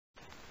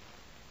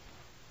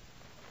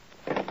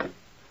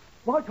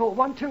Whitehall,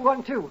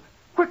 1212.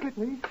 Quickly,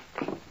 please.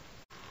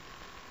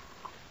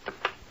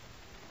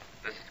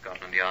 This is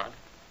Scotland Yard.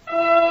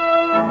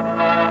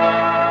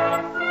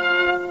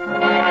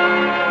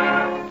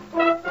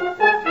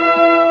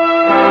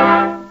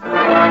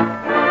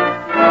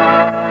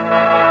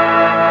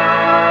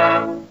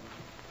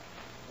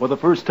 For the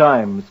first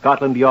time,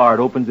 Scotland Yard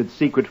opens its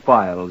secret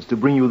files to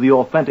bring you the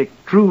authentic,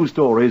 true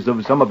stories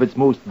of some of its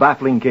most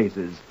baffling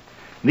cases.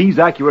 These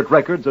accurate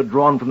records are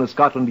drawn from the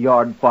Scotland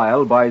Yard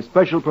file by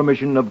special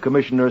permission of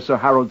Commissioner Sir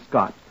Harold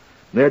Scott.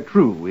 They're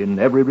true in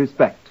every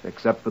respect,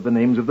 except for the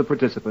names of the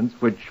participants,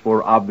 which,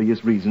 for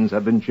obvious reasons,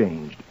 have been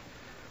changed.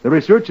 The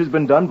research has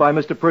been done by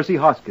Mr. Percy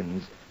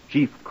Hoskins,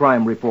 chief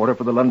crime reporter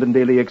for the London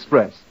Daily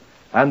Express,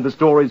 and the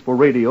stories for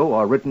radio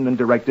are written and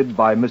directed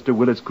by Mr.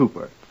 Willis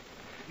Cooper.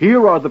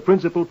 Here are the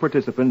principal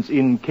participants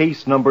in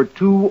case number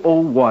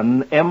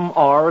 201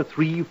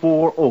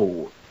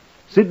 MR340.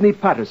 Sidney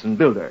Patterson,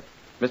 builder.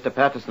 Mr.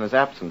 Patterson is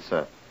absent,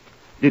 sir.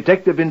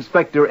 Detective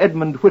Inspector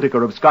Edmund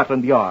Whitaker of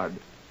Scotland Yard.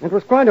 It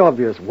was quite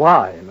obvious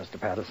why Mr.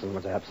 Patterson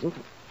was absent.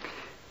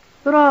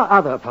 There are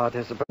other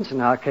participants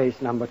in our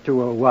case number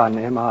 201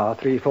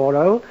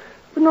 MR340,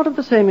 but not of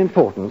the same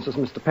importance as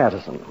Mr.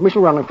 Patterson. We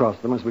shall run across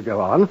them as we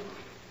go on.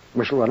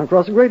 We shall run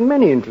across a great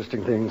many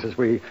interesting things as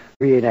we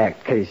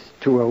reenact case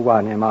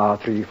 201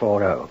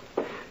 MR340.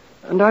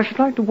 And I should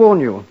like to warn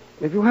you,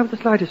 if you have the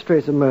slightest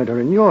trace of murder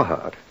in your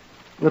heart,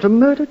 that a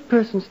murdered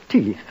person's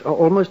teeth are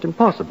almost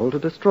impossible to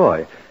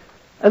destroy,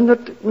 and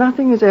that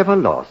nothing is ever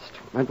lost,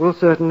 and will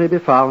certainly be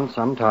found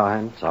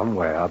sometime,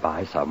 somewhere,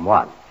 by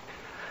someone.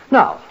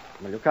 Now,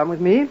 will you come with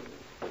me?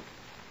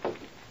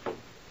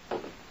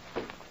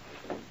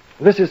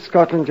 This is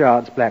Scotland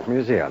Yard's Black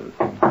Museum.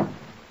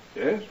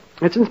 Yes?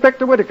 It's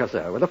Inspector Whitaker,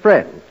 sir, with a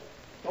friend.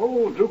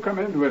 Oh, do come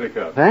in,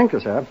 Whitaker. Thank you,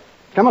 sir.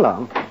 Come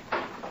along.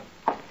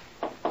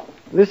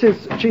 This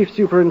is Chief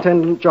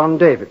Superintendent John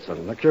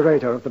Davidson, the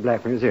curator of the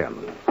Black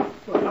Museum.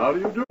 Well, how do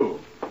you do?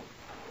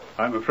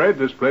 I'm afraid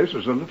this place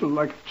is a little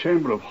like a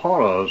chamber of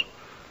horrors,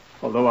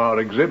 although our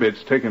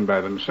exhibits taken by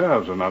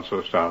themselves are not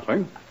so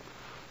startling.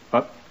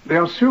 But they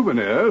are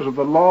souvenirs of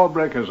the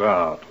lawbreaker's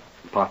art,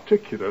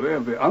 particularly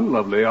of the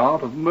unlovely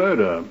art of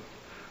murder.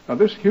 Now,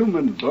 this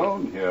human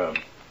bone here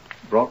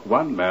brought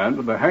one man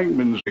to the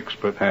hangman's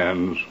expert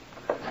hands.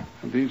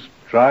 And these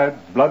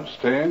dried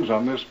bloodstains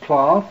on this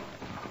cloth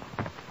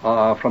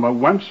are from a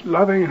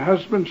once-loving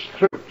husband's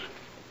throat.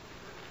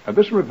 And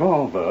this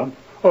revolver...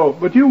 Oh,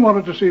 but you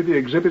wanted to see the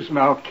exhibits in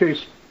our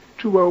case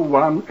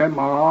 201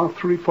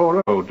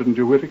 MR340, didn't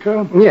you,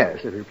 Whitaker?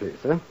 Yes, if you please,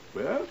 sir.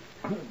 Well,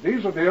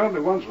 these are the only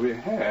ones we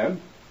had.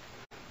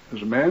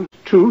 There's a man's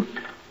tooth,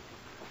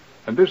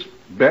 and this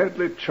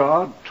badly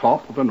charred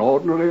top of an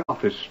ordinary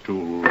office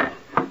stool.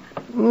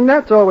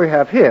 That's all we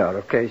have here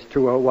of case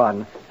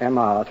 201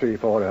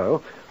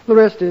 MR340. The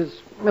rest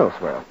is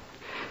elsewhere.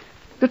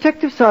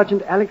 Detective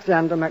Sergeant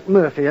Alexander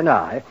McMurphy and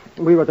I,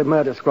 we were the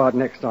murder squad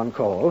next on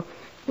call,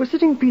 were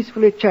sitting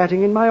peacefully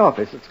chatting in my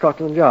office at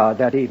Scotland Yard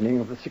that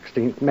evening of the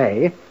 16th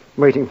May,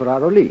 waiting for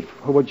our relief,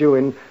 who were due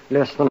in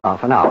less than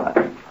half an hour.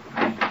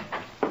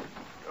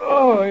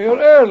 Oh, you're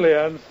early,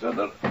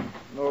 Anson.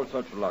 No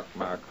such luck,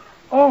 Mac.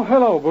 Oh,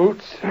 hello,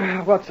 Boots.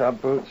 What's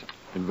up, Boots?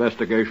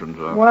 Investigation,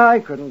 sir. Why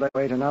couldn't they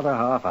wait another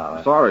half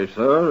hour? Sorry,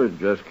 sir. It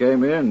just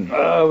came in.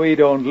 We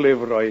don't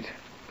live right.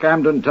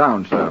 Camden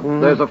Town, sir.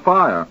 There's a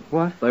fire.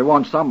 What? They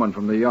want someone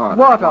from the yard.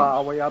 What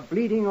are we, a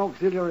bleeding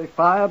auxiliary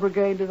fire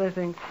brigade, do they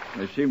think?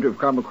 They seem to have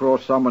come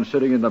across someone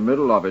sitting in the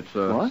middle of it,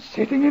 sir. What?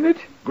 Sitting in it?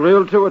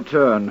 Grilled to a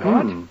turn.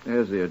 What?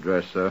 Here's the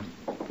address, sir.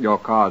 Your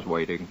car's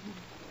waiting.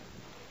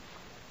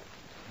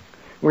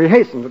 We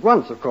hastened at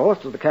once, of course,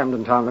 to the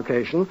Camden Town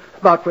location,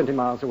 about 20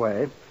 miles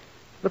away.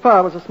 The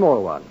fire was a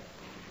small one.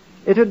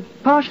 It had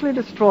partially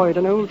destroyed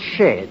an old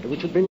shed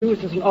which had been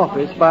used as an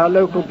office by a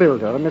local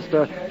builder,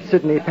 Mr.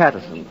 Sidney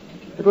Patterson.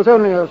 It was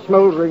only a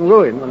smouldering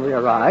ruin when we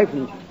arrived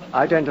and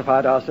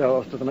identified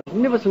ourselves to the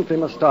magnificently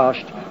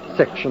moustached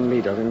section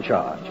leader in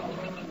charge.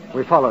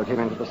 We followed him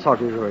into the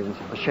soggy ruins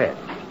of the shed.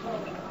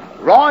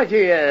 Right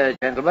here,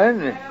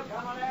 gentlemen.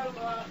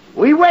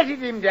 We wetted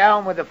him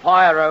down with the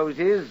fire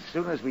hoses as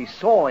soon as we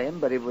saw him,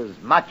 but it was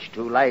much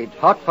too late.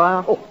 Hot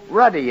fire? Oh,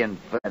 ruddy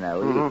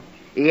inferno.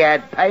 He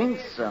had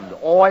paints and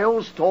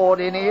oils stored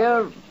in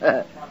here.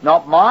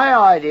 Not my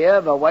idea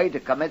of a way to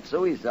commit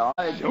suicide.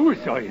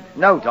 Suicide?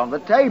 Note on the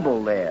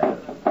table there.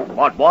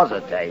 What was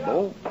a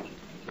table?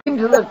 Pinned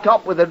to the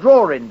top with a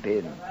drawing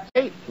pin.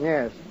 See?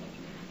 Yes.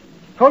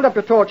 Hold up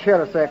your torch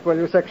here a sec, will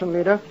you, section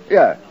leader?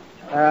 Yeah.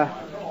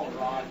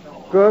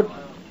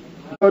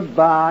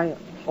 Goodbye,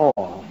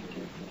 all.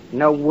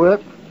 No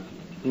work,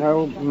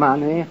 no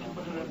money.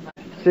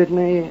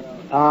 Sidney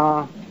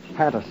R.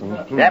 Patterson.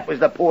 That was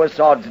the poor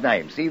sod's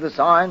name. See the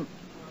sign?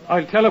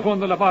 I'll telephone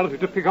the laboratory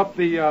to pick up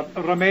the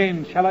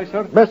remains, shall I,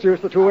 sir? Best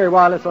use the two-way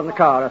wireless on the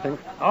car, I think.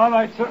 All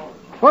right, sir.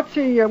 What's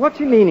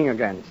he leaning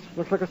against?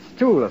 Looks like a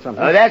stool or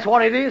something. That's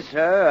what it is,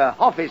 sir. A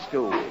office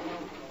stool.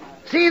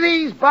 See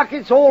these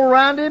buckets all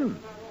around him?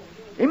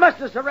 He must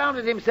have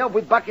surrounded himself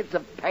with buckets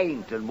of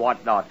paint and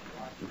whatnot.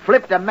 and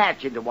flipped a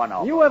match into one of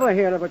them. You ever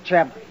hear of a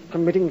chap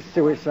committing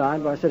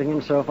suicide by setting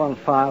himself on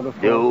fire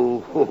before?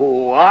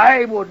 No,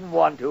 I wouldn't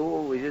want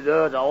to. It'd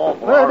hurt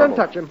awful. Well, horrible. don't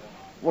touch him.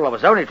 Well, I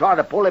was only trying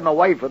to pull him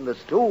away from the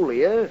stool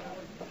here.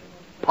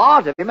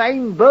 Part of him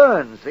ain't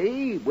burned,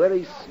 see? Where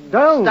he's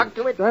stuck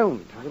to it.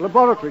 Don't. The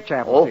laboratory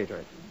chap will see to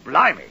it.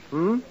 Blimey.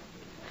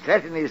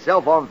 Setting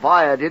himself on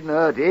fire didn't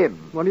hurt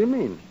him. What do you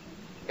mean?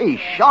 He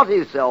shot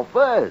himself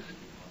first.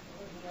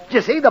 Did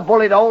you see the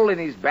bullet hole in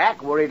his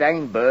back where it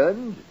ain't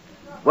burned?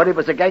 When it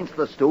was against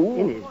the stool?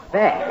 In his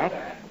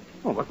back?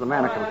 Well, was the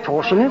man a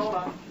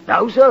contortionist?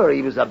 No, sir.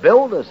 He was a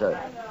builder, sir.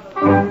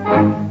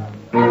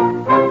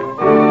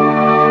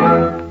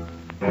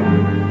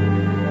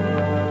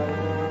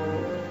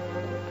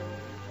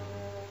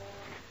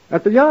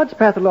 At the Yard's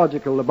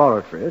pathological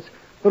laboratories,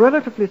 the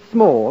relatively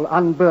small,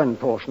 unburned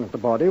portion of the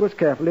body was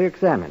carefully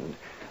examined,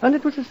 and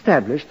it was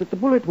established that the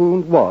bullet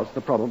wound was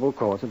the probable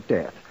cause of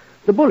death.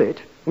 The bullet,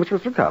 which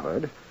was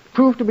recovered,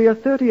 proved to be a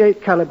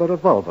 .38 caliber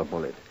revolver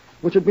bullet,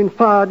 which had been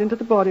fired into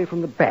the body from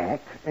the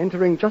back,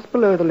 entering just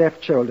below the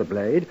left shoulder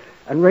blade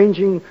and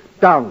ranging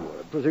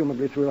downward,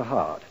 presumably through the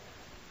heart.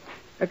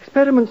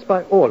 Experiments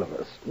by all of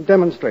us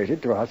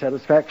demonstrated to our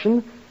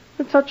satisfaction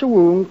that such a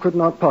wound could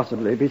not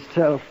possibly be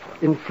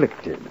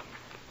self-inflicted.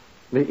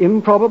 The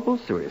improbable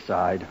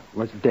suicide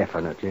was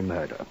definitely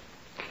murder.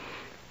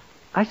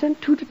 I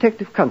sent 2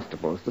 detective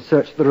constables to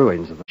search the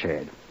ruins of the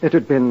shed. It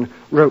had been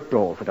roped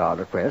off at our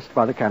request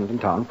by the Camden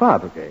Town Fire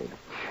Brigade.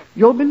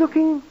 You'll be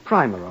looking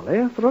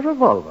primarily for a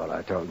revolver,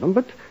 I told them,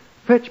 but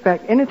fetch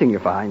back anything you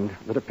find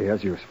that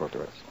appears useful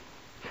to us.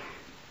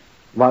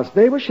 Whilst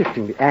they were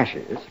shifting the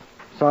ashes,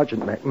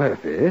 Sergeant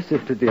McMurphy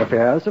sifted the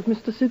affairs of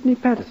Mr. Sidney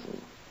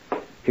Patterson.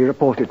 He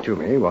reported to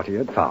me what he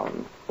had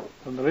found.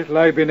 From the little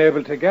I've been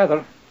able to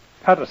gather,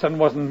 Patterson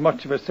wasn't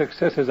much of a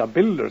success as a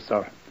builder,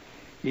 sir.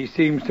 He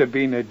seems to have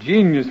been a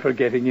genius for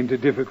getting into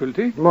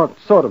difficulty. What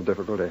sort of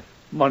difficulty?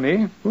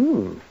 Money.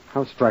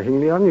 How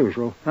strikingly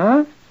unusual.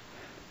 Huh?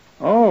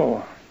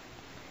 Oh,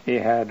 he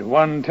had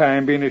one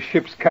time been a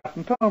ship's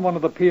captain on one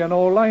of the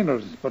P&O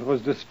liners, but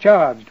was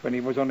discharged when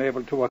he was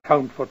unable to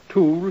account for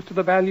tools to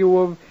the value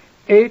of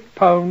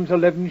 £8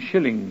 11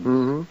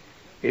 shillings.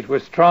 It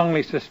was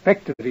strongly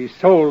suspected that he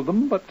sold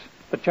them, but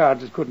the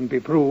charges couldn't be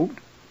proved.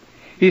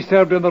 He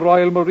served in the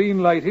Royal Marine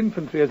Light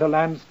Infantry as a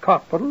Lance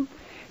Corporal.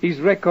 His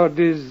record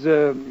is,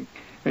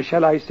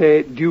 shall I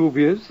say,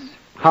 dubious.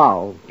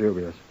 How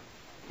dubious?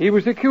 He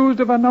was accused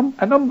of a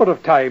number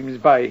of times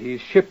by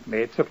his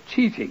shipmates of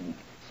cheating,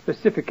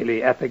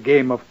 specifically at the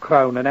game of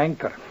Crown and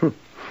Anchor.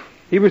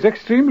 He was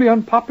extremely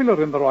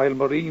unpopular in the Royal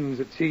Marines,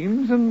 it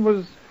seems, and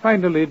was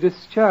finally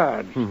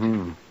discharged.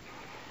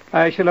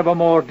 I shall have a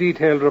more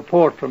detailed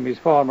report from his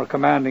former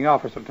commanding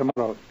officer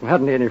tomorrow.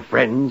 Hadn't he any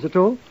friends at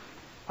all?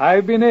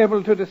 I've been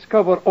able to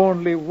discover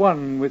only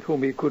one with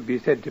whom he could be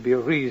said to be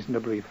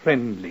reasonably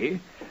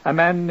friendly, a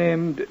man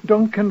named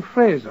Duncan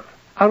Frazier,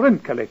 a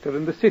rent collector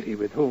in the city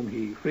with whom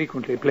he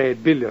frequently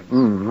played billiards.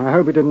 I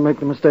hope he didn't make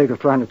the mistake of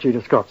trying to cheat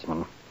a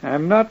Scotsman.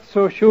 I'm not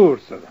so sure,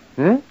 sir.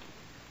 Eh?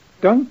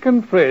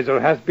 Duncan Frazier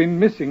has been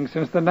missing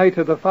since the night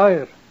of the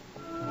fire.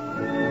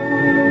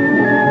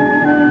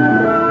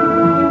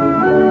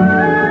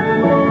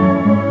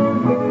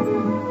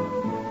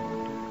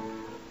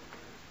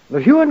 The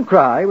hue and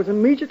cry was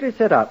immediately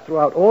set up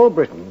throughout all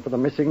Britain for the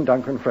missing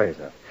Duncan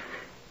Frazier.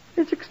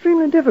 It's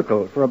extremely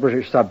difficult for a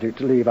British subject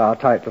to leave our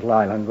tight little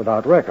island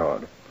without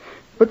record.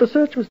 But the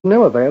search was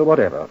no avail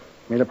whatever.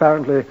 He'd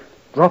apparently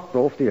dropped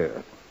off the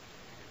earth.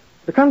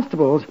 The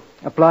constables,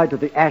 applied to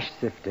the ash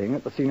sifting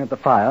at the scene of the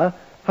fire,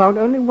 found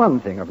only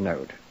one thing of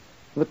note: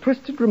 the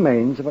twisted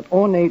remains of an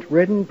ornate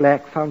red and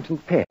black fountain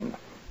pen,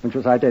 which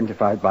was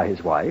identified by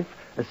his wife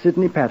as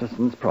Sidney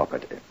Patterson's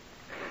property.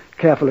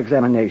 Careful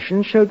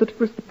examination showed that it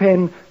was the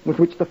pen with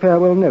which the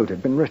farewell note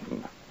had been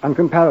written, and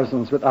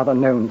comparisons with other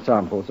known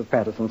samples of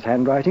Patterson's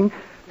handwriting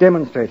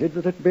demonstrated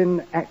that it had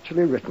been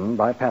actually written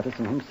by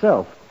Patterson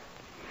himself.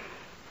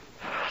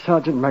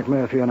 Sergeant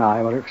McMurphy and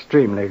I were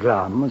extremely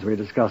glum as we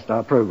discussed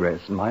our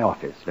progress in my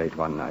office late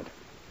one night.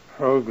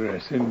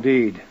 Progress,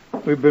 indeed.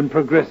 We've been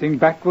progressing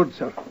backwards,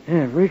 sir.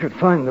 Yeah, if we could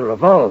find the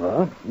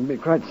revolver, it'd be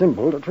quite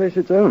simple to trace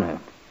its owner.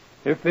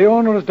 If the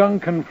owner is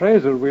Duncan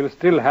Frazier, we'll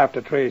still have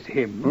to trace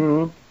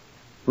him.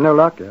 No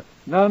luck yet.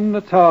 None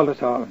at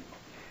all.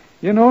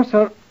 You know,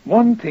 sir,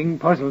 one thing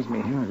puzzles me.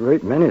 A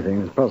great many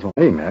things puzzle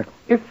me, Mac.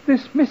 If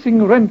this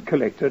missing rent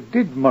collector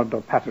did murder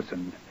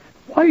Patterson,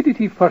 why did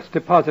he first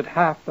deposit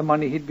half the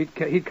money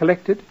he'd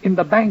collected in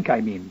the bank,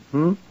 I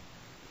mean?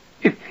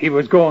 If he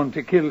was going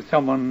to kill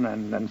someone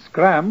and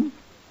scram,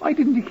 why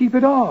didn't he keep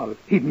it all?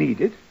 He'd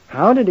need it.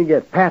 How did he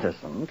get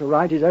Patterson to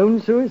write his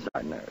own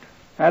suicide note?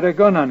 Had a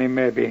gun on him,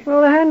 maybe.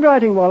 Well, the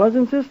handwriting wallers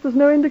insist there's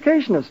no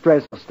indication of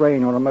stress or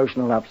strain or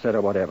emotional upset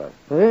or whatever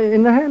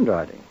in the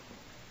handwriting.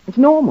 It's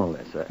normal,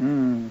 they say.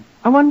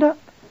 I wonder...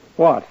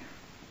 What?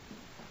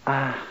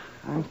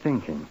 I'm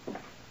thinking.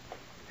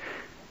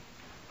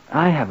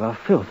 I have a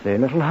filthy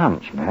little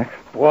hunch, Mac.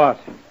 What?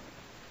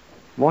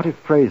 What if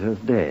Frazier's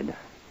dead?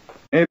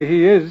 Maybe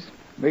he is.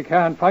 We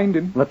can't find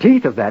him. The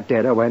teeth of that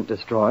deader weren't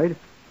destroyed.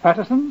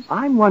 Patterson's?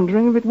 I'm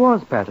wondering if it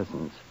was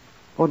Patterson's.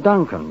 Or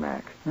Duncan,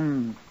 Mac.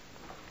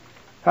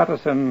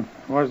 Patterson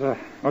was a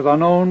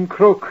known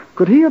crook.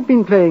 Could he have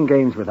been playing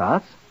games with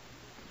us?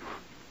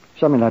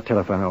 Show me that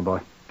telephone, old boy.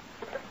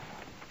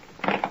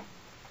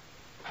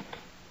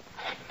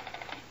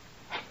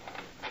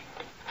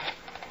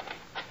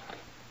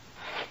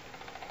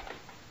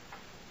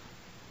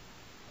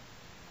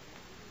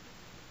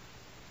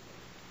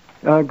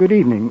 Good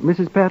evening,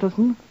 Mrs.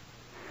 Patterson.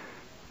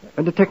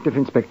 Detective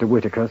Inspector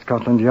Whitaker,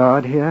 Scotland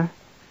Yard here.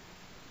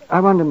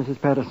 I wonder,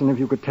 Mrs. Patterson, if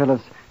you could tell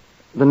us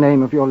the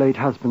name of your late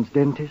husband's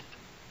dentist?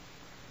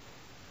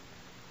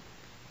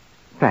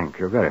 Thank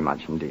you very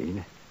much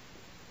indeed.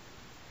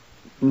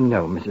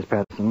 No, Mrs.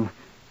 Patterson,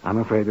 I'm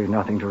afraid we've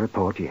nothing to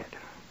report yet.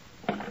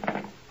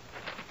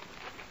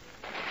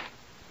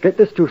 Get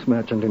this tooth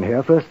merchant in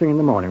here first thing in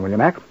the morning, will you,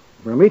 Mac?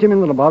 We'll meet him in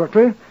the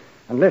laboratory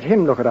and let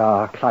him look at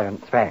our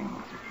client's fangs.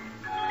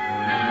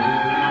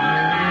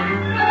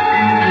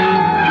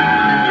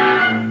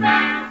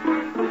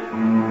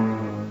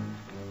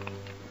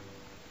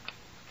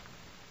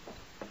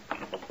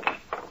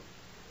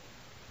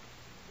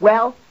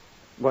 Well?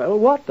 Well,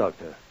 what,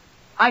 Doctor?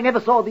 I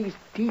never saw these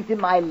teeth in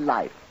my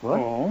life. What?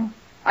 Oh?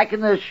 I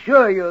can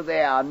assure you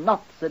they are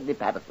not Sidney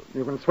Patterson.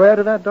 You can swear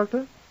to that,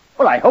 Doctor?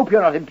 Well, I hope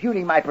you're not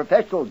impugning my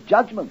professional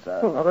judgment, sir.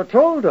 Well, not at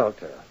all,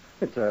 Doctor.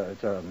 It's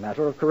a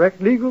matter of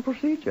correct legal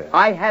procedure.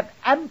 I have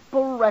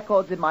ample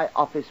records in my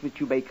office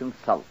which you may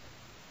consult.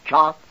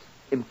 Charts,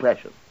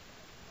 impressions.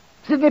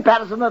 Sidney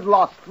Patterson had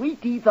lost 3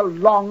 teeth a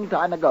long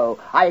time ago.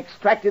 I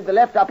extracted the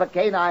left upper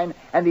canine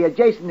and the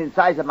adjacent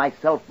incisor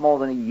myself more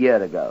than a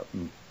year ago.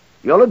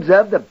 You'll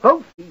observe that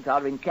both teeth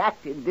are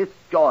intact in this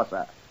jaw,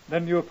 sir.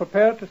 Then you're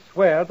prepared to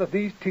swear that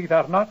these teeth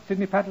are not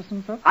Sidney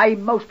Patterson, sir? I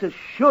most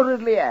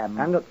assuredly am.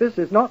 And that this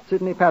is not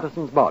Sidney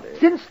Patterson's body.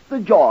 Since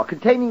the jaw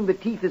containing the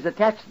teeth is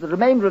attached to the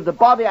remainder of the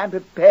body, I'm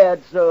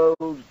prepared so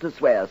to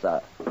swear,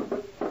 sir.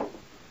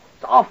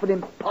 It's often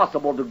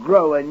impossible to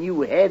grow a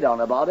new head on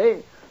a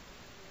body.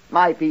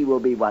 My fee will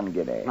be 1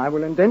 guinea. I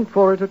will indent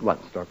for it at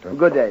once, Doctor.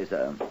 Good day,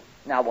 sir.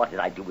 Now, what did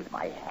I do with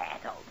my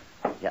hat?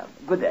 Oh, yeah,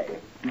 good day.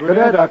 Good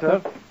day,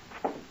 Doctor.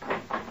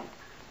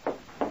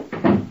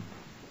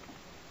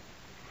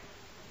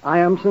 I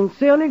am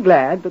sincerely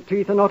glad that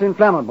teeth are not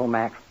inflammable,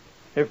 Mac.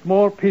 If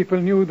more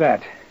people knew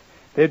that,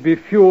 there'd be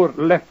fewer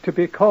left to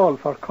be called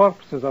for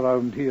corpses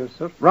around here,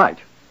 sir. Right.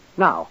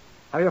 Now,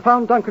 have you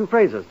found Duncan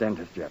Frazier's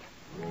dentist yet?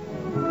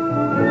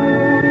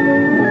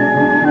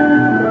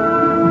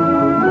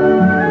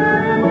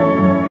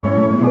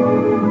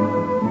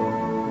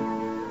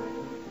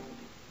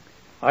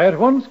 I at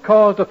once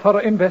caused a thorough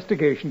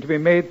investigation to be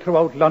made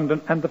throughout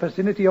London and the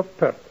vicinity of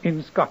Perth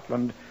in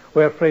Scotland,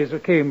 where Frazier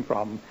came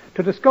from,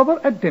 to discover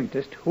a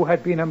dentist who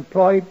had been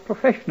employed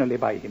professionally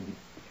by him.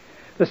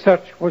 The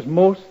search was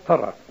most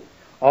thorough,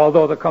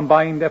 although the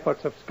combined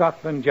efforts of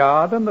Scotland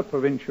Yard and the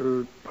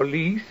provincial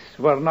police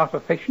were not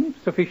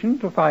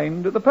sufficient to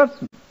find the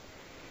person.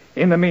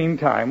 In the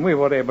meantime, we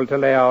were able to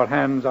lay our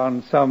hands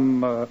on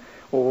some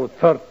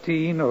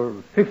 13 or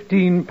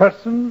 15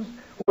 persons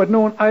who had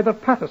known either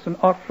Patterson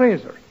or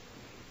Frazier.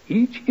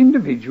 Each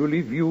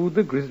individually viewed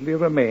the grisly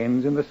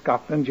remains in the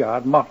Scotland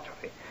Yard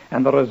mortuary,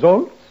 and the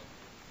results?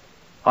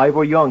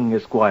 Ivor Young,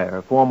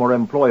 Esquire, former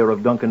employer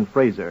of Duncan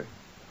Frazier.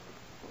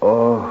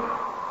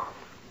 Oh,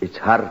 it's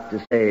hard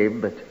to say,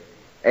 but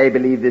I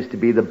believe this to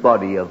be the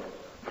body of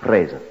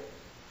Frazier.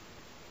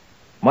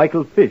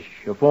 Michael Fish,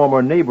 a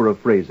former neighbor of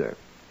Frazier.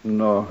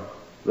 No,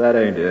 that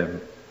ain't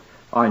him.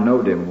 I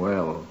knowed him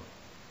well.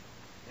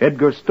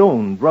 Edgar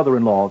Stone,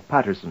 brother-in-law of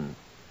Patterson.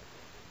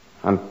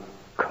 I'm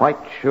quite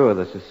sure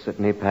this is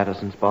Sidney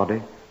Patterson's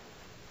body.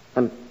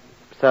 And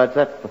besides,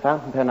 that's the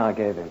fountain pen I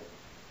gave him.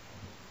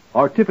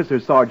 Artificer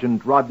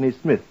Sergeant Rodney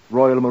Smith,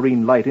 Royal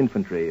Marine Light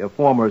Infantry, a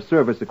former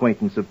service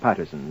acquaintance of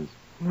Patterson's.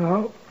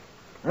 No,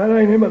 that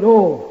ain't him at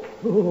all.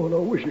 Oh, and I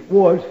wish it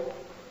was.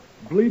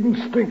 Bleeding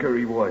stinker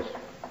he was.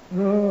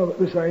 No, but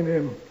this ain't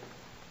him.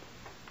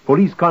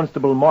 Police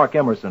Constable Mark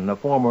Emerson, a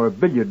former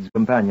billiards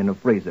companion of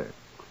Frazier.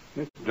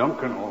 It's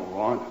Duncan,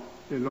 all right.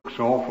 He looks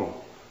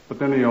awful, but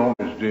then he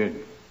always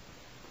did.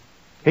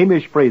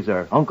 Hamish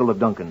Frazier, uncle of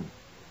Duncan.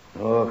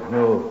 Oh,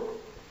 no.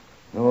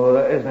 No,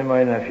 that isn't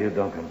my nephew,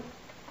 Duncan.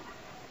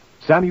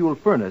 Samuel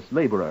Furness,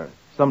 laborer,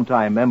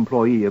 sometime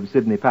employee of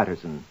Sidney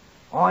Patterson.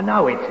 I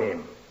know it's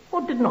him.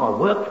 Well, didn't I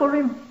work for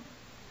him?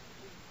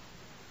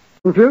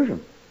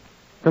 Confusion.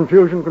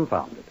 Confusion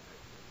confounded.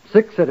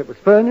 6 said it was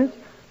Furness,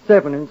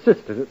 7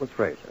 insisted it was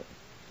Frazier.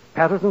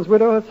 Patterson's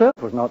widow herself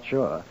was not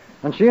sure,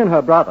 and she and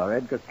her brother,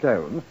 Edgar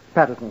Stone,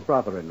 Patterson's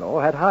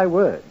brother-in-law, had high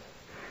words.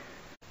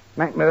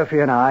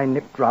 McMurphy and I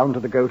nipped round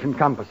to the Goat and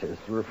Compasses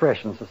to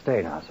refresh and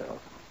sustain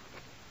ourselves.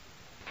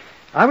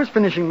 I was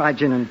finishing my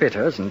gin and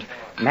bitters, and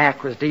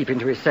Mac was deep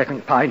into his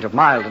second pint of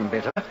mild and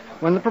bitter,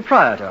 when the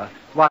proprietor,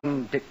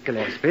 one Dick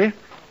Gillespie,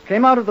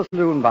 came out of the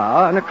saloon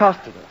bar and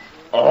accosted us.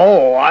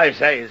 Oh, I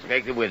say,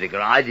 Inspector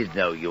Whitaker, I didn't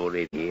know you were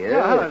in here.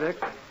 Yeah, hello,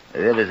 Dick.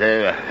 There was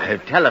a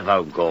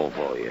telephone call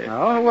for you.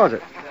 Oh, who was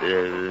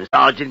it?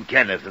 Sergeant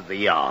Kenneth at the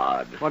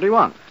yard. What do you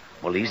want?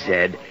 Well, he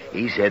said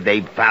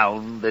they'd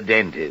found the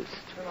dentist.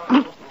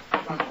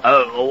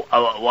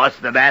 What's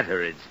the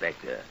matter,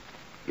 Inspector?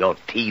 Your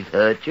teeth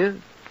hurt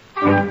you?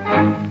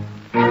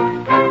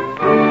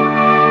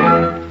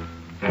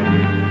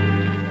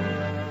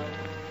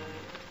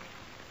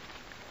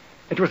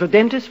 It was a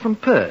dentist from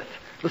Perth.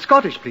 The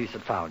Scottish police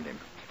had found him.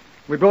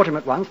 We brought him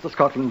at once to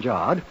Scotland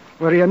Yard,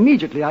 where he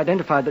immediately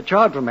identified the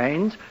charred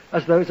remains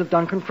as those of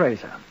Duncan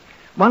Frazier.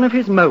 One of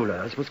his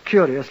molars was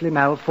curiously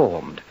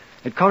malformed.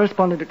 It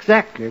corresponded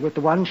exactly with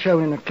the one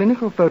shown in a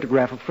clinical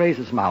photograph of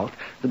Frazier's mouth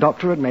the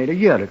doctor had made a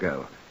year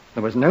ago.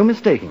 There was no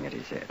mistaking it,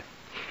 he said.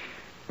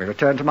 We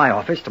returned to my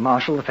office to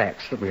marshal the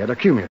facts that we had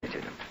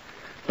accumulated.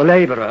 The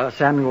labourer,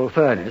 Samuel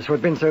Furnace, who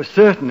had been so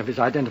certain of his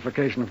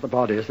identification of the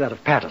body as that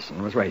of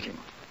Patterson, was waiting.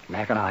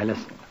 Mac and I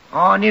listened.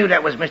 I knew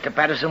that was Mr.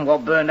 Patterson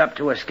what burned up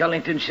to a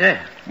skeleton,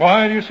 sir.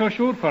 Why are you so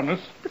sure,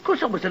 Furnace?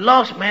 Because I was the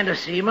last man to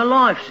see him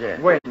alive, sir.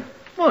 When?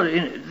 Well,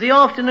 in the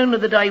afternoon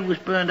of the day he was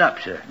burned up,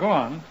 sir. Go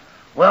on.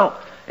 Well,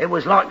 it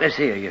was like this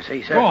here, you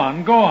see, sir.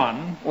 Go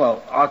on.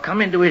 Well, I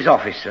come into his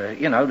office, sir.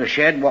 You know, the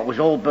shed, what was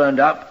all burned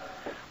up.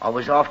 I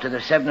was after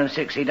the 7 and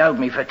 6 he'd owed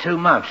me for 2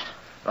 months.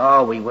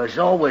 Oh, he was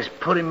always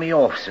putting me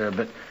off, sir,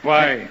 but...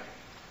 Why?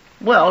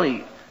 Well,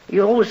 he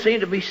always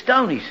seemed to be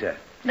stony, sir.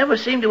 Never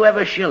seemed to have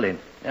a shilling.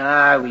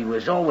 Oh, he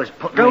was always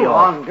putting me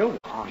off. Go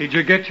on. Did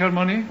you get your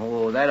money?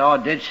 Oh, that I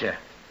did, sir.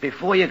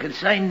 Before you could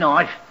say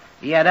knife,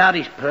 he had out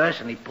his purse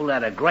and he pulled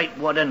out a great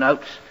wad of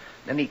notes.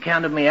 Then he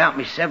counted me out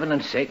me 7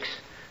 and 6.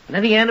 And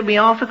then he handed me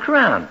half a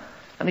crown.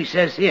 And he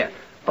says, here,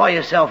 buy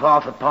yourself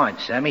half a pint,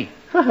 Sammy.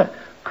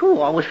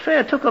 Cool, I was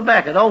fair took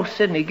aback at old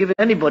Sydney giving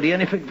anybody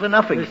anything for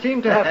nothing. He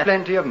seemed to have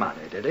plenty of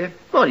money, did he?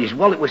 Well, his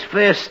wallet was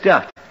fair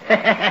stuffed.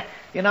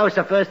 You know, it's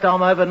the first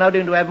time I ever knowed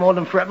him to have more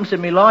than threepence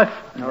in me life.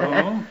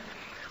 Oh?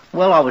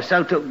 Well, I was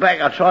so took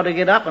back, I tried to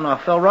get up and I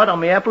fell right on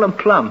me apple and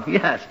plum.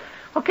 Yes.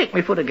 I kicked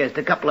my foot against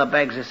a couple of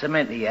bags of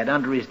cement he had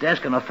under his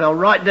desk and I fell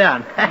right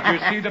down.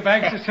 Did you see the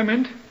bags of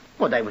cement?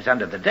 Well, they was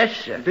under the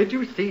desk, sir. Did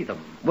you see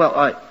them?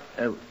 Well,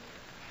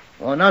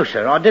 well, no,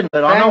 sir, I didn't,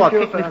 but I know I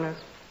kicked me... Furnace.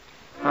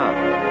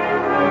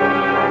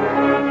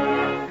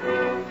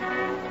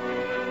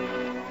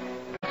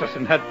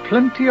 Patterson had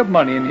plenty of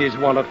money in his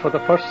wallet for the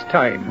first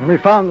time. We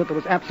found that there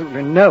was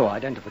absolutely no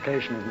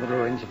identification in the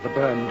ruins of the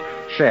burned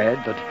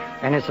shed that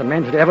any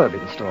cement had ever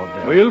been stored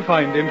there. We'll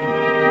find him.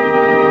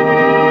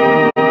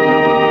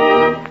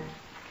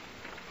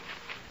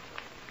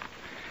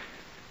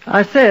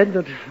 I said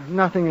that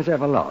nothing is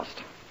ever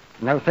lost.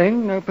 No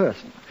thing, no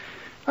person.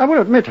 I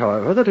will admit,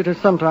 however, that it is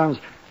sometimes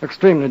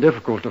extremely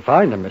difficult to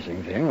find a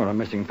missing thing or a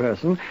missing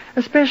person,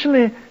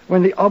 especially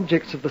when the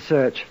objects of the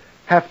search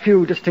have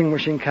few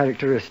distinguishing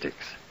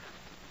characteristics.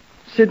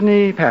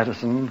 Sidney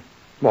Patterson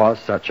was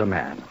such a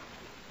man.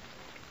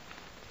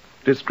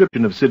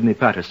 Description of Sidney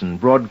Patterson,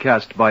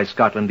 broadcast by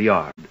Scotland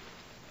Yard.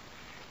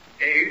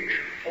 Age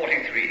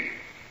 43.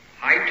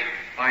 Height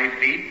 5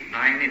 feet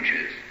 9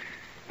 inches.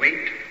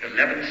 Weight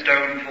 11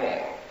 stone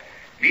 4.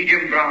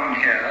 Medium brown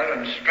hair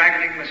and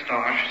straggling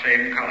moustache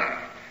same color,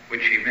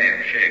 which he may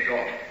have shaved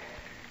off.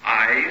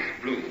 Eyes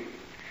blue.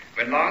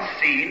 When last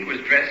seen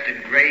was dressed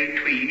in grey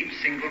tweed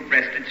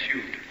single-breasted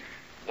suit.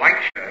 White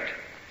shirt,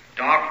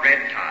 dark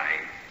red tie,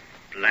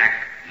 black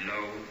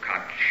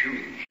low-cut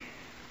shoes.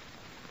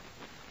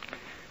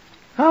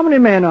 How many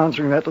men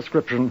answering that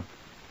description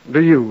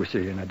do you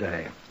see in a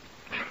day?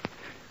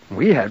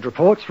 We had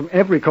reports from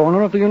every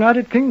corner of the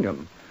United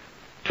Kingdom.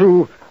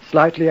 2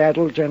 slightly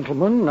addled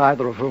gentlemen,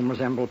 neither of whom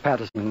resembled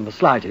Patterson in the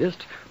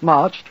slightest,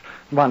 marched,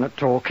 one at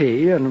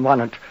Torquay and one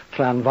at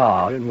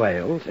Llanfair in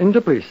Wales, into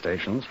police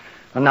stations,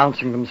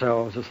 announcing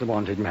themselves as the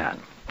wanted man.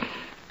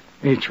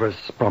 Each was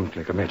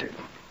promptly committed.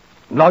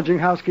 Lodging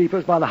house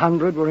keepers by the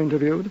 100 were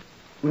interviewed.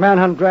 The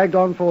manhunt dragged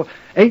on for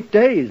 8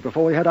 days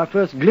before we had our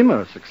first glimmer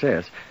of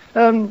success.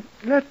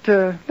 Let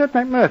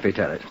McMurphy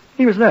tell it.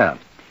 He was there.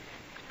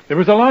 There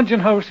was a lodging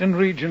house in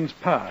Regent's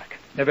Park,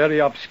 a very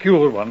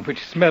obscure one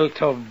which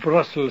smelt of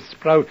Brussels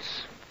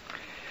sprouts.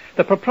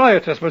 The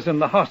proprietress was in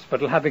the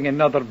hospital having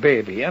another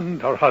baby,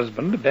 and her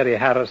husband, a very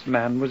harassed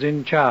man, was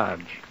in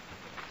charge.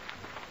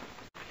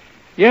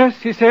 Yes,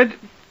 he said,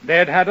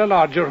 they'd had a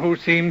lodger who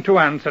seemed to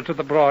answer to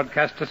the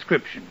broadcast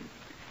description.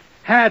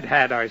 Had,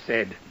 I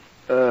said.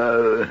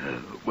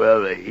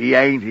 Well, he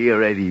ain't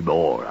here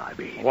anymore, I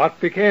mean. What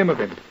became of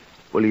him?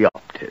 Well, he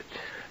opted.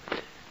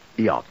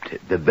 He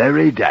opted the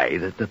very day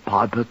that the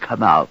piper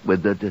come out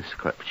with the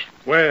description.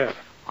 Where?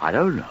 I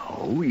don't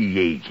know.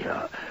 He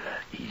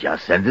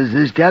just sent us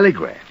his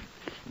telegram.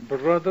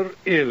 Brother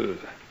ill.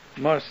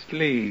 Must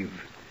leave.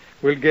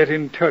 We'll get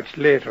in touch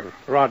later.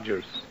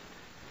 Rogers.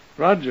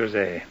 Rogers,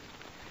 eh?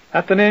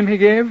 That the name he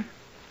gave?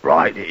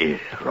 Right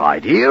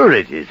here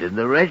it is in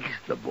the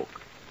register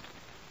book.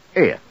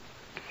 Here.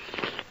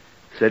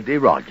 Sidney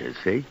Rogers,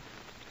 see?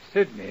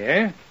 Sidney,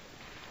 eh?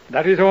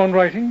 That his own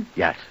writing?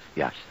 Yes.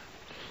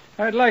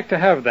 I'd like to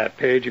have that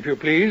page, if you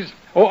please.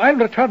 Oh, I'll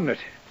return it.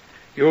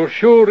 You're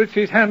sure it's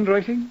his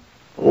handwriting?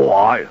 Oh,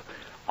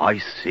 I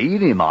seen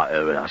him.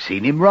 I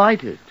seen him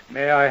write it.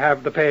 May I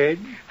have the page?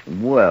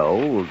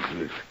 Well,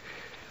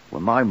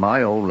 Well,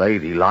 my old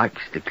lady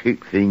likes to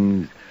keep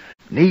things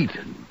neat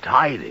and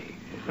tidy.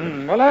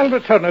 Well, I'll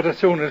return it as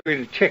soon as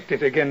we've checked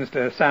it against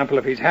a sample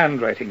of his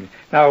handwriting.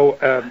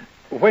 Now,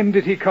 when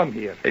did he come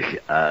here?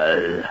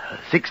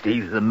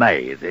 16th of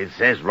May. It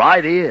says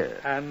right here.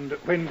 And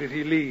when did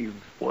he leave?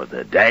 Well,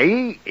 the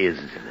day his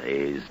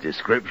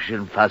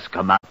description first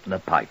come out in the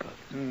paper.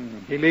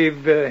 He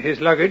leave his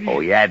luggage?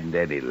 Oh, he hadn't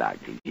any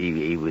luggage.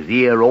 He was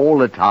here all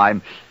the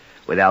time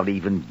without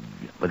even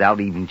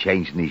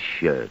changing his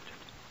shirt.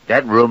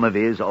 That room of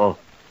his, it's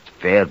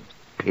fair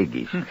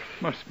piggish.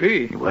 Must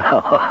be.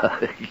 Well,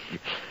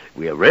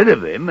 we're rid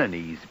of him, and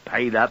he's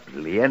paid up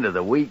till the end of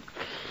the week.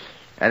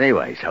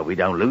 Anyway, so we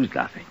don't lose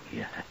nothing.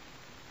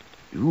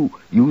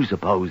 You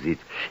suppose it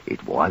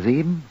was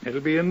him?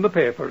 It'll be in the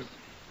papers.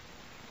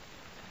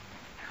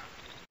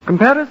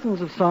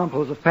 Comparisons of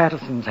samples of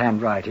Patterson's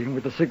handwriting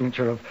with the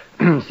signature of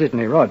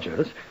Sidney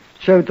Rogers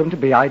showed them to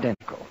be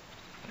identical.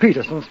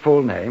 Peterson's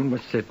full name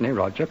was Sidney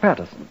Roger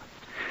Patterson.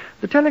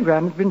 The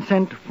telegram had been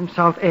sent from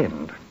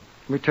Southend.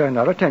 We turned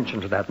our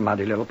attention to that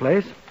muddy little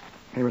place.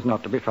 He was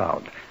not to be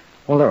found,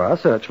 although our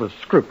search was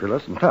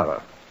scrupulous and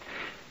thorough.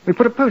 We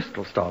put a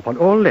postal stop on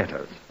all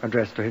letters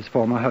addressed to his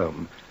former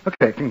home,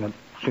 expecting that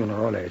sooner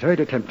or later he'd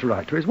attempt to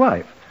write to his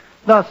wife.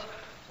 Thus,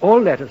 all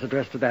letters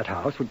addressed to that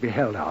house would be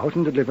held out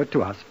and delivered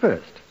to us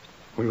first.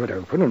 We would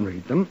open and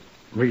read them,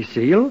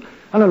 reseal,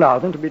 and allow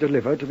them to be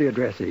delivered to the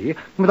addressee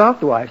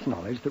without the wife's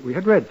knowledge that we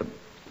had read them.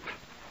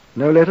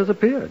 No letters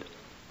appeared.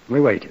 We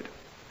waited.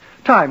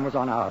 Time was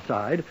on our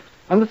side,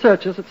 and the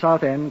searchers at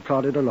Southend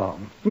plodded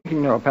along,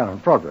 making no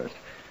apparent progress.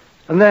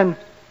 And then,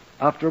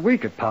 after a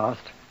week had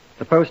passed,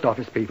 the post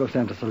office people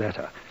sent us a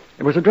letter.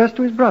 It was addressed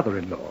to his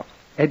brother-in-law,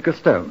 Edgar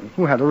Stone,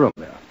 who had a room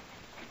there.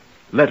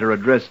 Letter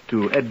addressed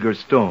to Edgar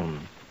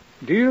Stone.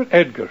 Dear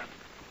Edgar,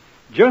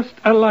 just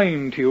a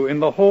line to you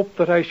in the hope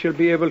that I shall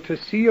be able to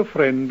see a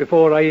friend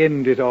before I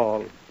end it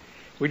all.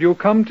 Will you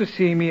come to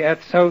see me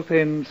at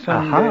Southend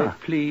Sunday,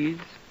 please?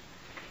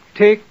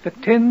 Take the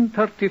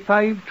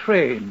 10:35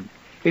 train.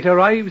 It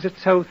arrives at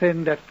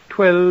Southend at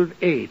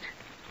 12:08.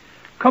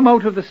 Come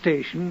out of the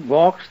station,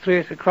 walk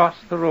straight across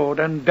the road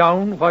and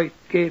down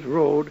Whitegate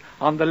Road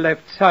on the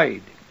left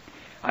side.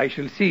 I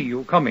shall see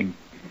you coming.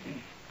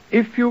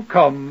 If you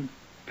come,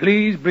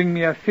 please bring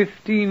me a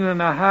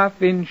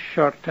 15.5-inch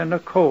shirt and a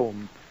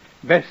comb.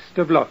 Best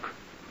of luck.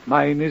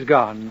 Mine is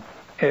gone.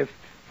 F.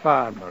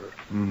 Farmer.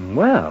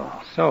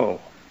 Well. So.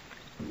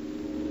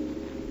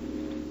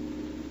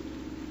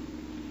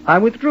 I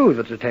withdrew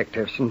the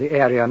detectives from the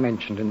area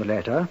mentioned in the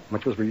letter,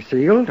 which was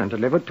resealed and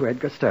delivered to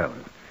Edgar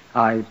Stone.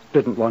 I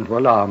didn't want to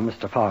alarm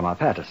Mr. Farmer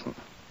Patterson.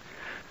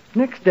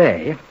 Next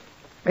day,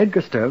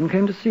 Edgar Stone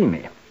came to see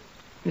me.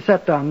 He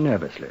sat down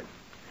nervously.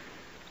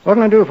 What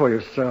can I do for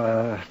you,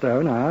 Sir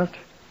Stone? I asked.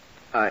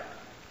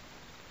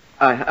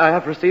 I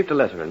have received a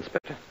letter,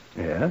 Inspector.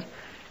 Yes?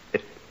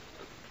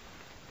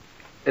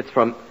 It's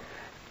from...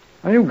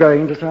 Are you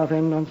going to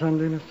Southend on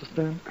Sunday, Mr.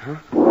 Stone? Huh?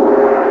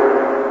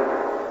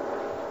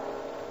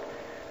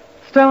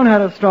 Stone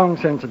had a strong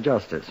sense of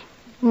justice,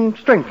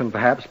 strengthened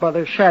perhaps by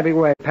the shabby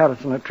way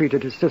Patterson had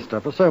treated his sister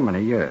for so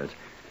many years.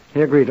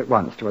 He agreed at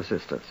once to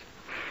assist us.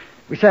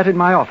 We sat in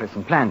my office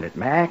and planned it,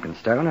 Mac and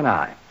Stone and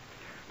I.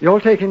 You'll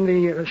take in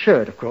the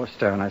shirt, of course,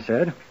 Stone, I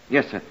said.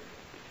 Yes, sir.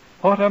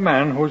 What a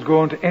man who's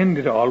going to end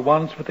it all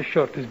once with a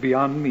shirt is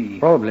beyond me.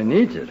 Probably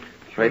needs it.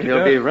 Afraid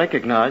he'll be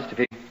recognized if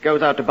he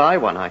goes out to buy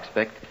one, I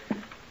expect.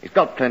 He's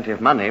got plenty of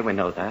money, we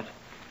know that.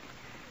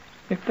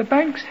 If the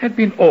banks had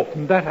been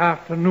opened that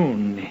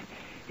afternoon,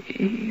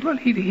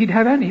 he'd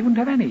have any. He wouldn't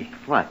have any.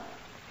 What?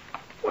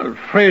 Well,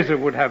 Frazier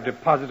would have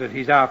deposited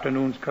his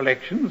afternoon's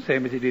collection,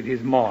 same as he did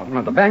his morning.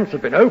 Well, the banks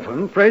had been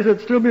opened.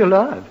 Frazier'd still be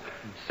alive.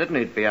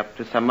 Sydney'd be up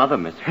to some other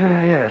mystery.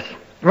 Yes.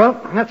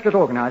 Well, let's get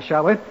organized,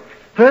 shall we?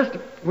 First,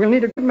 we'll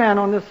need a good man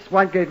on this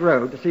Whitegate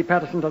Road to see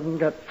Patterson doesn't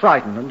get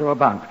frightened and do a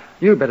bunk.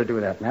 You'd better do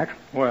that, Mac.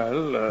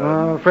 Well,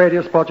 I'm afraid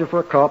he'll spot you for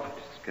a cop.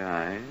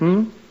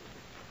 Disguise?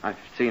 I've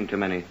seen too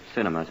many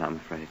cinemas, I'm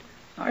afraid.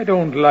 I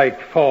don't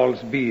like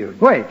false beards.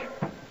 Wait.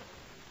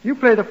 You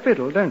play the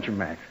fiddle, don't you,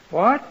 Mac?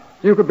 What?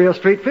 You could be a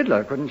street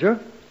fiddler, couldn't you?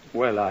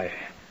 Well, I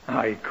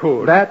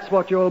could. That's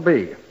what you'll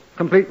be.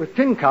 Complete with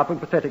tin cup and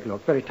pathetic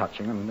look. Very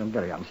touching and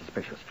very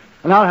unsuspicious.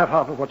 And I'll have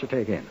half of what you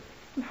take in.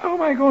 How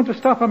am I going to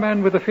stop a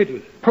man with a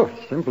fiddle? Oh,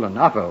 simple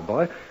enough, old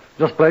boy.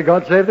 Just play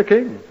God Save the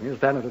King. He'll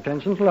stand at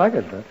attention till I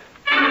get there.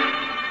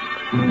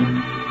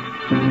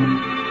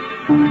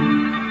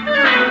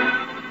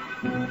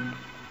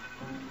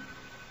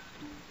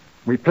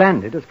 We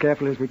planned it as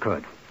carefully as we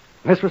could.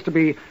 This was to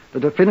be the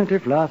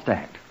definitive last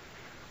act.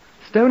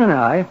 Stone and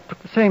I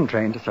took the same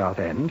train to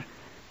Southend,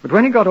 but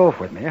when he got off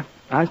with me,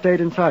 I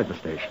stayed inside the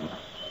station.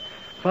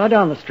 Far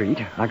down the street,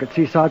 I could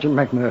see Sergeant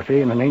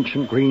McMurphy in an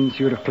ancient green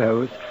suit of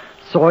clothes,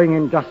 sawing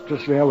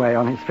industriously away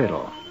on his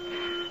fiddle.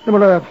 There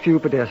were a few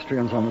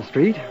pedestrians on the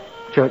street.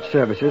 Church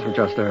services were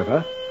just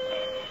over.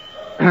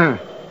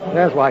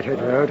 There's Whitehead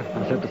Road,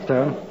 I said to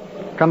Stone.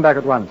 Come back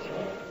at once.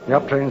 The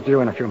up train's due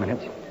in a few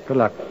minutes. Good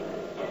luck.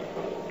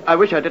 I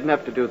wish I didn't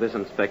have to do this,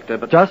 Inspector,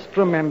 but... Just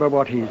remember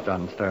what he's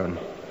done, Stone.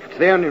 It's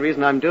the only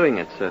reason I'm doing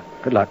it, sir.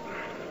 Good luck.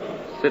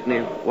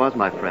 Sidney was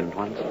my friend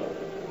once.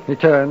 He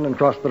turned and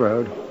crossed the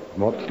road,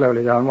 walked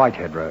slowly down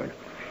Whitehead Road.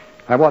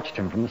 I watched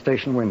him from the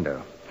station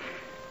window.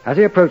 As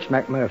he approached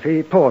McMurphy,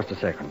 he paused a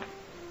second.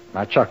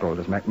 I chuckled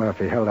as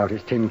McMurphy held out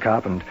his tin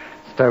cup and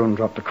Stone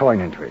dropped a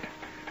coin into it.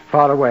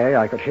 Far away,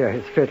 I could hear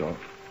his fiddle.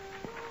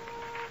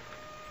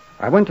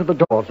 I went to the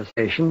door of the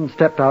station and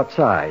stepped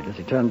outside as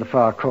he turned the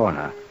far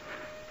corner.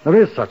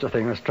 There is such a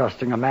thing as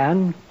trusting a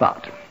man,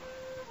 but...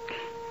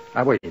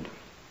 I waited.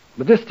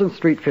 The distant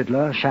street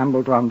fiddler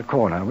shambled round the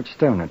corner which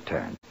Stone had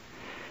turned.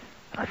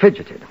 I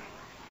fidgeted.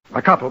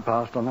 A couple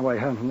passed on their way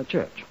home from the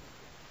church.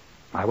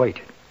 I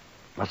waited.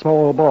 A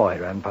small boy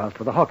ran past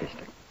with a hockey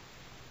stick.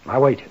 I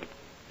waited.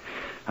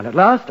 And at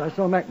last I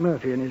saw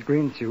McMurphy in his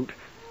green suit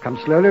come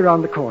slowly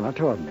round the corner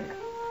toward me.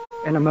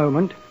 In a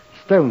moment,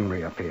 Stone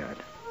reappeared.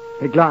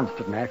 He glanced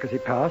at Mac as he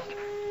passed,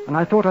 and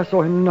I thought I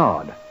saw him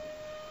nod.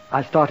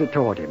 I started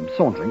toward him,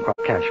 sauntering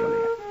quite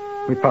casually.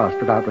 We passed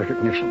without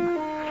recognition.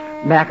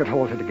 Mac had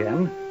halted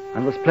again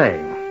and was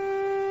playing.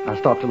 I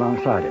stopped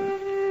alongside him.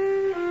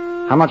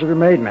 How much have you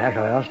made, Mac?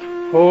 I asked.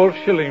 4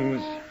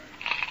 shillings.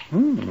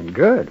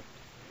 Good.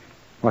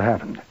 What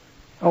happened?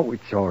 Oh,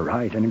 it's all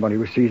right. Anybody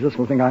who sees us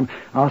will think I'm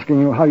asking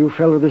you how you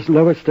fell to this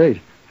low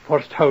estate.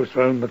 First house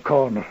round the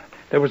corner.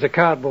 There was a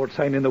cardboard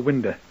sign in the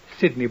window.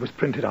 Sidney was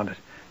printed on it.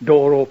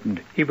 Door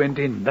opened. He went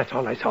in. That's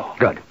all I saw.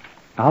 Good.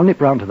 I'll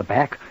nip round to the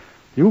back.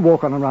 You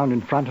walk on around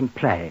in front and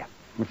play.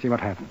 We'll see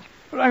what happens.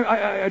 But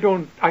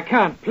I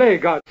can't play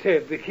God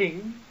Save the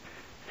King.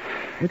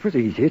 It was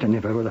easy to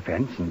nip over the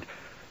fence and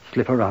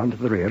slip around to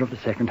the rear of the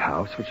second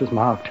house, which was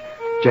marked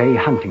J.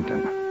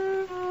 Huntington.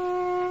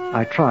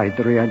 I tried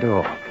the rear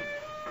door.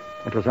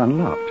 It was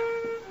unlocked.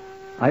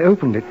 I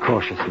opened it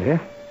cautiously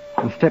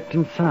and stepped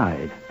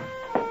inside.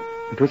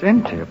 It was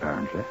empty,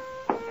 apparently.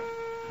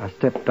 I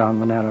stepped down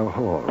the narrow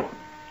hall.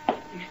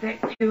 Is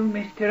that you,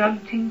 Mr.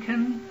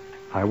 Huntington?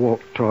 I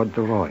walked toward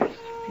the voice.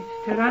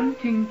 Mr.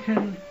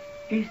 Huntington,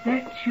 is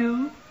that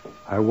you?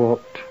 I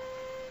walked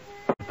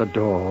to the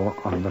door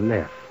on the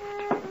left.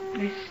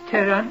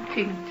 Mr.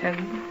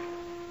 Huntington.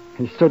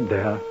 He stood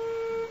there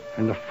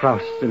in the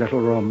frosty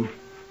little room,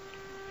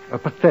 a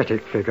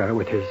pathetic figure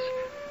with his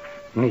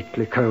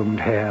neatly combed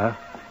hair,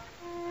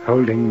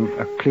 holding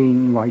a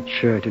clean white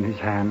shirt in his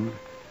hand,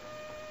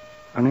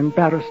 an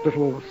embarrassed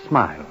little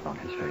smile on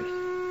his face.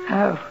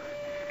 Oh,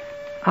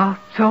 I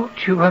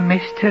thought you were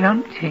Mr.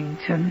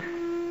 Huntington.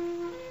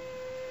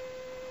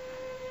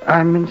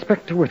 I'm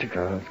Inspector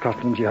Whitaker of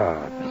Scotland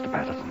Yard, Mr.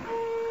 Patterson.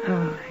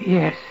 Oh,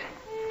 yes.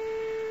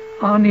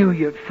 I knew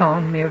you'd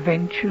find me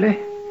eventually.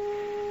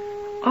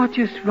 I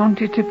just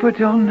wanted to put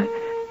on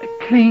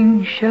a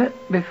clean shirt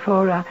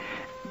before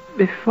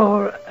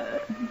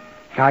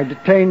I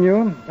detain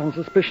you on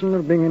suspicion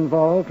of being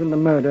involved in the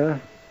murder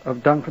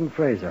of Duncan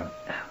Frazier.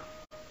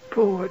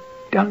 Poor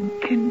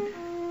Duncan.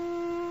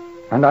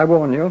 And I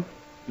warn you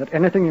that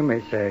anything you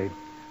may say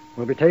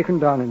will be taken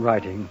down in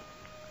writing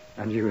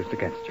and used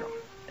against you.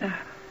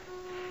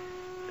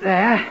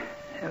 There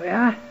we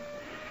are.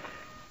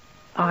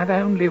 I've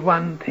only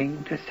one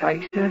thing to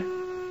say, sir.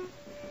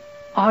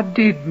 I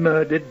did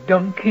murder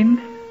Duncan.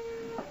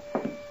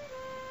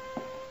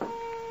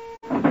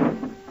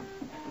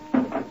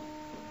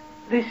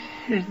 This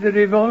is the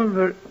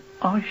revolver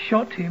I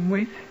shot him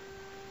with.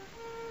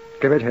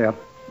 Give it here.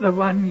 The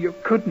one you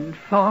couldn't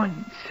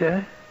find,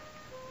 sir.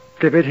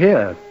 Give it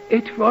here.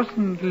 It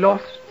wasn't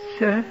lost,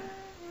 sir.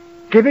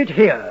 Give it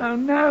here. Oh,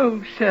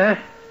 no, sir.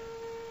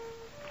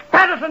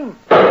 Patterson!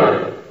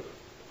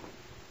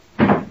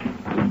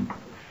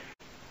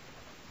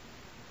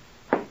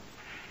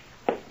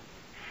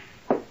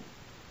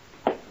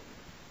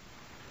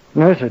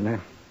 No, Sidney.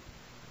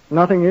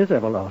 Nothing is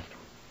ever lost.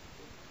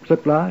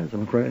 Except lies,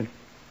 I'm afraid.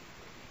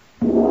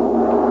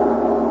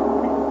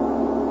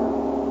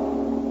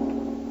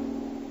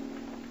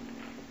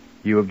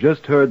 You have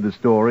just heard the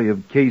story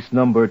of case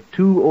number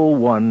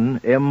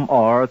 201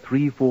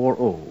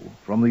 MR340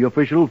 from the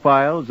official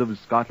files of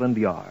Scotland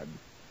Yard.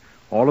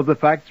 All of the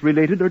facts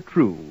related are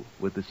true,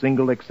 with the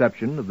single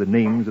exception of the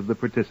names of the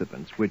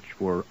participants, which,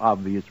 for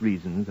obvious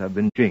reasons, have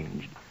been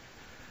changed.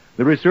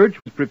 The research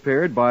was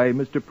prepared by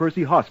Mr.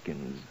 Percy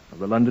Hoskins of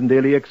the London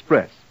Daily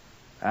Express,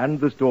 and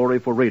the story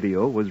for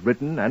radio was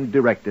written and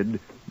directed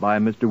by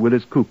Mr.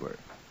 Willis Cooper.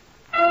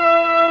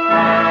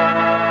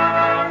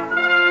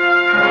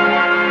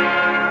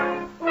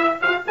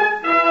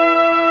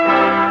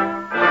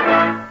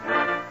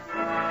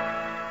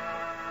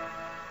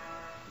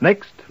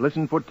 Next,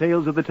 listen for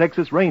Tales of the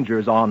Texas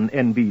Rangers on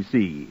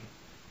NBC.